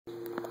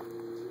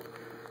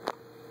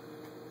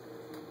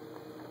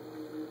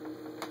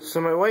So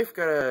my wife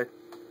got a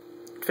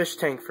fish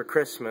tank for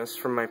Christmas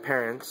from my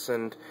parents,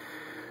 and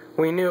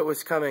we knew it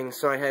was coming,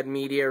 so I had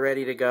media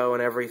ready to go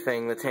and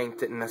everything. The tank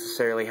didn't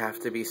necessarily have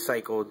to be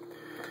cycled.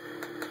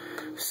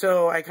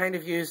 So I kind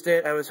of used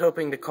it. I was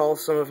hoping to cull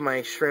some of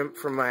my shrimp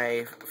from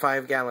my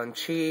 5-gallon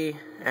chi,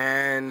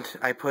 and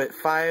I put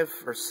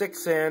 5 or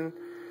 6 in.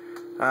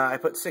 I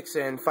put 6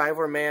 in. 5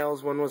 were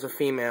males, 1 was a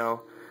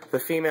female. The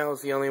female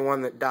is the only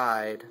one that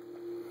died.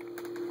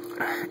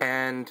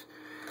 And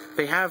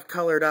they have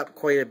colored up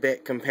quite a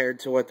bit compared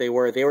to what they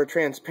were. They were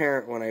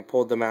transparent when I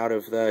pulled them out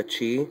of the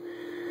chi,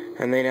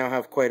 and they now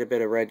have quite a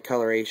bit of red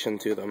coloration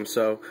to them.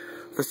 So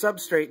the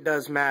substrate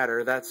does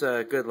matter. That's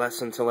a good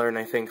lesson to learn,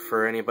 I think,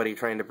 for anybody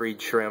trying to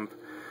breed shrimp.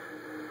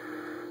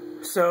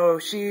 So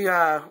she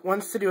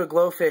wants to do a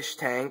glofish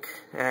tank,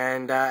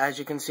 and as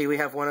you can see, we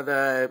have one of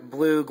the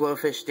blue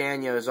glofish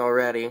danios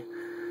already.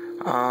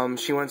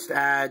 She wants to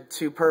add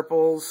 2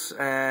 purples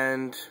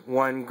and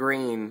 1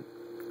 green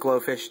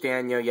glowfish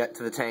danio yet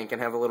to the tank,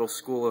 and have a little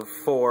school of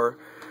 4.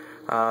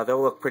 They'll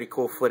look pretty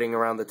cool flitting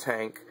around the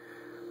tank.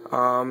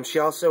 She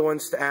also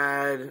wants to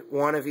add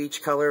 1 of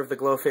each color of the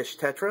glowfish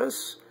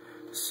tetras,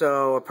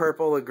 so a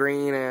purple, a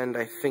green, and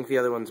I think the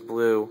other one's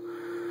blue,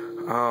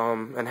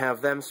 and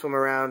have them swim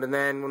around. And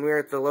then when we were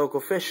at the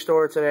local fish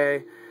store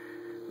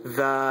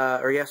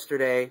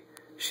yesterday,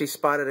 she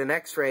spotted an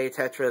X-ray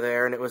tetra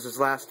there, and it was his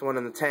last one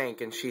in the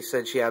tank, and she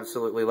said she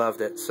absolutely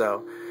loved it.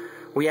 So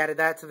we added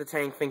that to the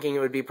tank thinking it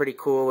would be pretty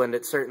cool, and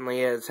it certainly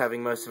is,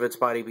 having most of its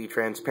body be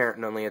transparent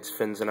and only its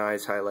fins and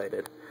eyes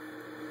highlighted.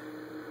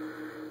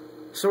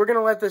 So we're going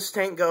to let this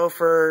tank go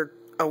for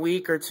a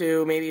week or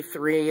 2, maybe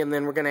 3, and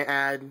then we're going to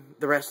add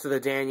the rest of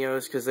the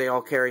danios because they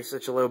all carry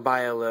such a low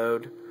bio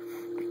load.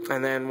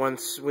 And then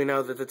once we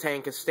know that the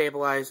tank is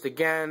stabilized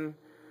again,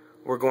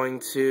 we're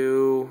going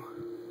to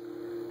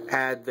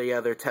add the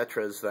other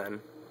tetras then.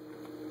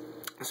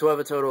 So we'll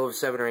have a total of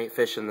 7 or 8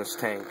 fish in this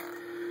tank.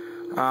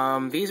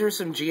 These are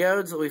some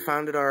geodes that we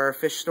found at our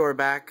fish store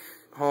back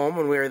home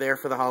when we were there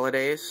for the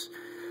holidays.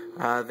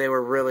 They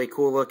were really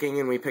cool looking,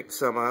 and we picked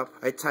some up.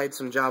 I tied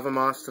some Java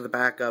moss to the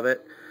back of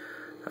it.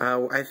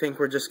 I think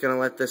we're just going to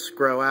let this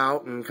grow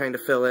out and kind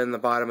of fill in the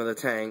bottom of the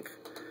tank.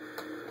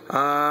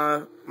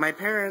 My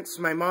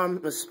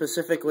mom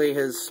specifically,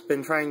 has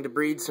been trying to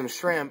breed some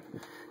shrimp,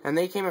 and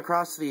they came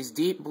across these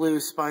deep blue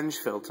sponge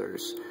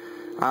filters.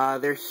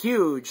 They're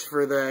huge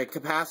for the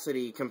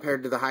capacity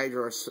compared to the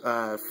hydro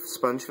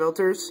sponge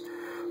filters,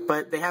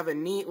 but they have a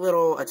neat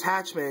little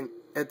attachment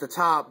at the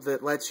top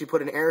that lets you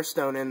put an air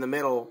stone in the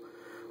middle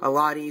a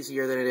lot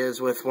easier than it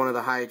is with one of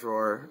the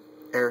hydro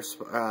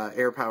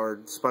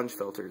air-powered sponge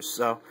filters.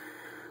 So,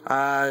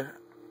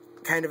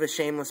 kind of a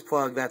shameless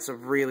plug. That's a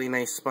really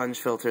nice sponge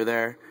filter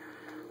there.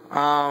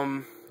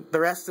 The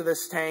rest of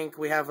this tank,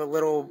 we have a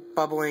little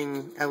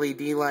bubbling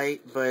LED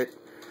light, but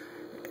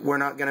we're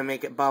not going to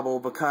make it bubble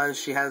because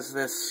she has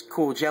this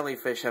cool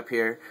jellyfish up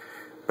here,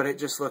 but it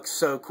just looks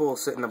so cool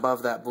sitting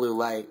above that blue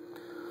light.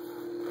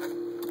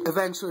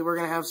 Eventually we're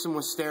going to have some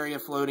wisteria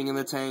floating in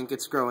the tank.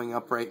 It's growing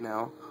up right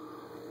now.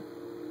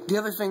 The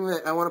other thing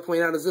that I want to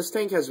point out is this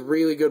tank has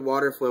really good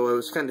water flow. I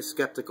was kind of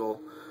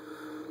skeptical.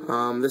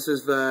 This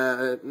is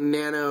the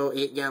Nano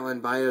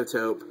 8-gallon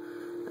Biotope,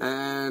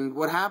 and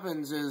what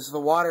happens is the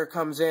water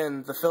comes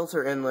in, the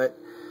filter inlet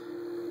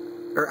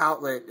or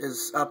outlet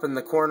is up in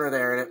the corner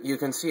there, and you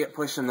can see it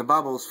pushing the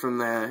bubbles from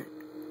the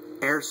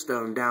air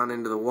stone down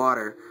into the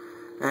water,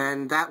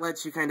 and that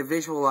lets you kind of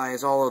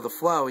visualize all of the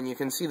flow, and you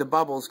can see the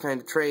bubbles kind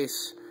of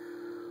trace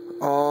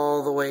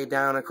all the way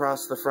down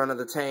across the front of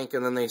the tank,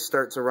 and then they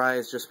start to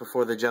rise just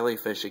before the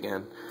jellyfish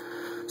again.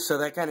 So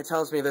that kind of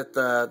tells me that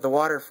the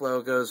water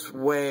flow goes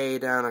way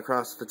down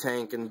across the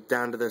tank and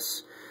down to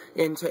this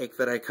intake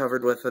that I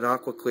covered with an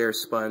AquaClear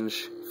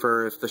sponge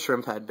for if the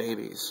shrimp had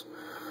babies.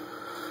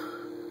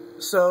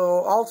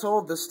 So, all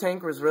told, this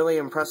tank was really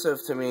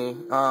impressive to me,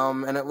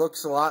 and it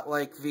looks a lot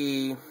like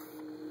the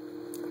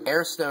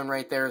air stone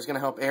right there is going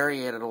to help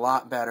aerate it a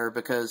lot better,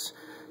 because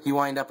you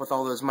wind up with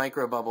all those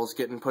micro bubbles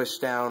getting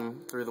pushed down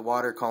through the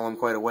water column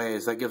quite a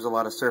ways. That gives a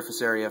lot of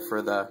surface area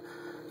for the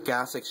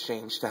gas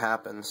exchange to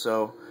happen.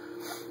 So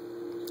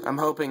I'm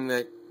hoping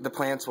that the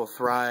plants will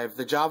thrive.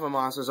 The Java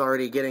moss is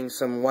already getting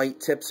some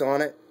white tips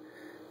on it,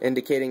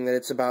 indicating that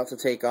it's about to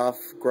take off,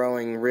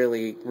 growing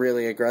really,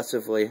 really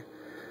aggressively.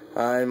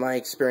 In my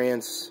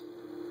experience,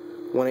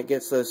 when it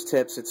gets those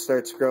tips, it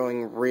starts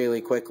growing really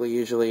quickly,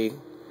 usually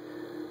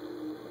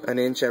an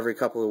inch every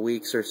couple of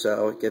weeks or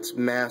so. It gets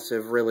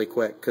massive really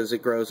quick because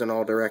it grows in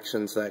all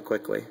directions that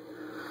quickly.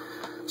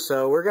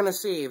 So we're going to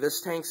see. This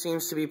tank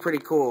seems to be pretty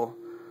cool.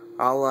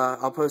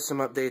 I'll post some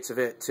updates of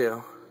it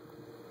too.